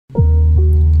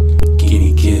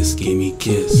kiss, gimme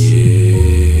kiss.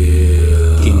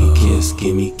 Yeah. Gimme kiss,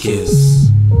 gimme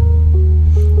kiss.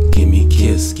 Gimme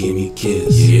kiss, gimme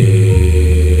kiss.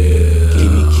 Yeah.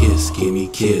 Gimme kiss, gimme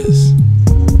kiss.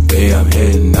 Babe, I'm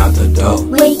heading out the door.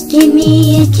 Wait, give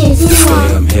me a kiss.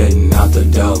 Babe, I'm heading out the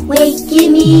door. Wait,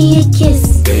 give me a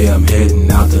kiss. Babe, I'm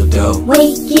heading out the door.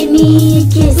 Wait, give me a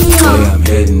kiss. Babe, I'm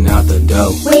heading out the door.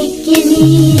 Wait, give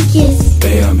me a kiss.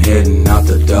 Babe, I'm heading out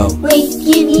the door. Wait,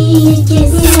 give me a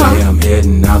kiss. Babe, I'm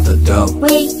heading out the door.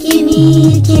 Wait, give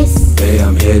me a kiss. Babe,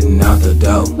 I'm heading out the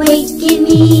door. Wait, give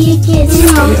me a kiss.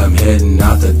 Babe, I'm heading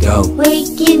out the door.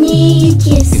 Wait, give me a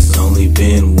kiss. It's only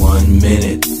been 1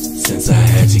 minute since I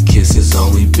had your kiss. It's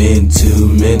only been 2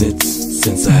 minutes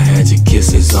since I had your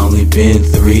kiss. It's only been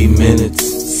 3 minutes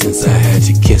since I had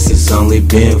your kiss. It's only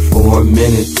been 4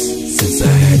 minutes since I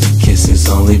had your kiss. It's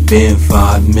only been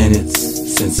 5 minutes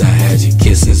since I had your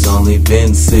kiss. It's only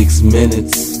been 6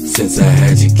 minutes since I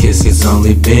had your kiss. It's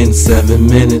only been 7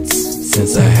 minutes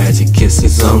since I had your kiss.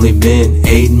 It's only been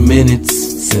 8 minutes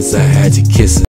since I had your kiss.